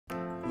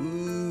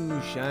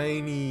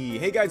shiny.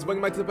 Hey guys,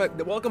 welcome back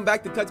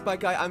to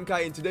TutsByKai. I'm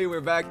Kai, and today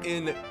we're back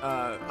in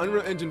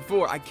Unreal Engine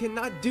 4. I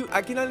cannot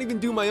even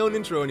do my own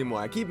intro anymore.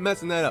 I keep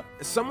messing that up.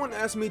 Someone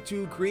asked me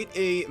to create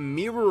a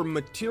mirror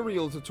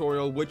material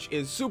tutorial, which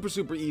is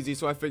super easy,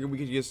 so I figured we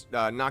could just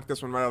knock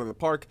this one right out of the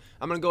park.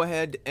 I'm gonna go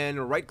ahead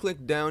and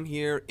right-click down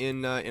here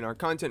in our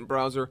content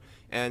browser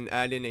and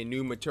add in a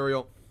new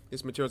material.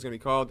 This material is gonna be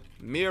called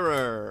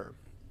Mirror,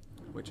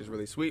 which is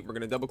really sweet. We're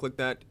going to double click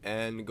that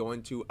and go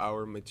into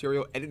our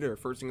material editor.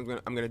 First thing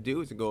I'm going to do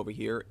is to go over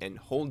here and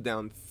hold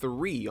down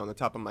 3 on the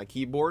top of my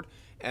keyboard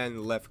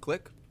and left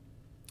click.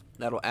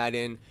 That'll add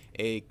in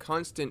a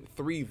constant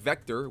 3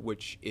 vector,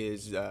 which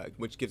gives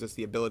us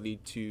the ability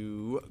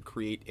to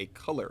create a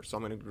color. So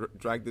I'm going to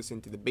drag this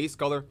into the base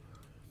color.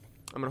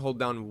 I'm going to hold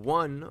down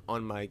 1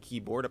 on my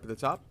keyboard up at the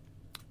top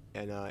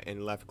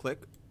and left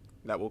click.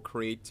 That will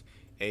create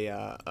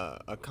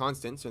a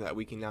constant, so that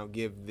we can now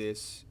give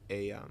this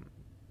a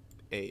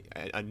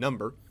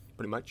number,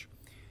 pretty much.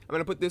 I'm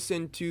going to put this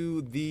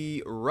into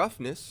the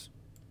roughness,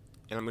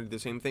 and I'm going to do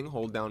the same thing.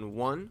 Hold down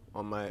 1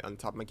 on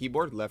top of my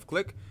keyboard, left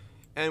click,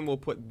 and we'll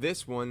put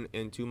this one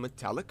into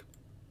metallic.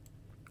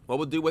 What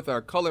we'll do with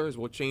our color is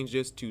we'll change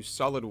this to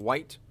solid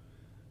white.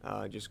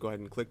 Just go ahead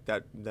and click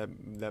that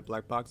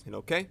black box and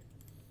OK.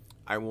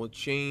 I will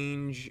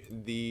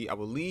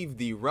leave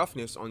the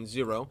roughness on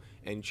 0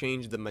 and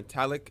change the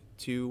metallic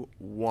to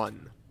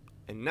 1.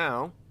 And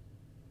now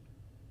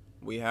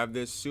we have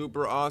this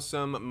super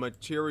awesome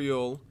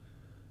material,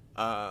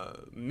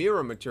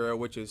 mirror material,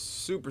 which is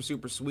super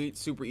sweet,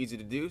 super easy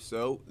to do.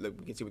 So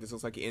we can see what this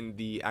looks like in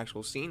the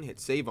actual scene. Hit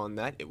save on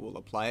that. It will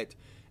apply it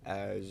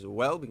as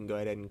well. We can go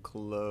ahead and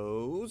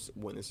close.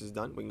 When this is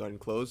done, we can go ahead and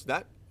close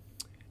that.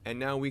 And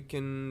now we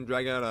can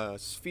drag out a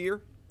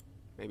sphere.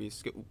 Maybe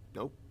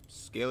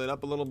scale it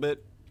up a little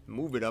bit,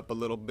 move it up a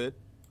little bit,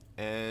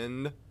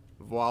 and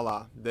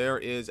voila. There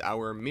is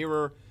our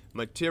mirror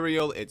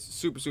material. It's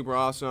super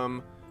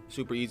awesome.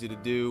 Super easy to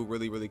do,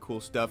 really cool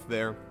stuff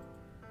there.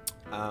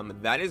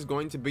 That is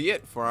going to be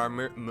it for our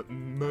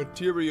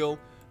material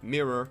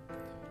mirror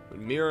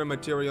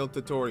material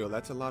tutorial.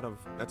 That's a lot of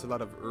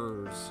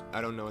ers.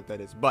 I don't know what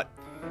that is, but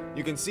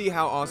you can see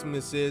how awesome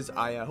this is.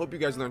 I hope you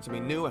guys learned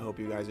something new. I hope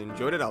you guys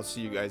enjoyed it. I'll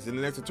see you guys in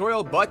the next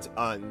tutorial, but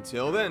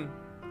until then,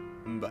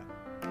 bye.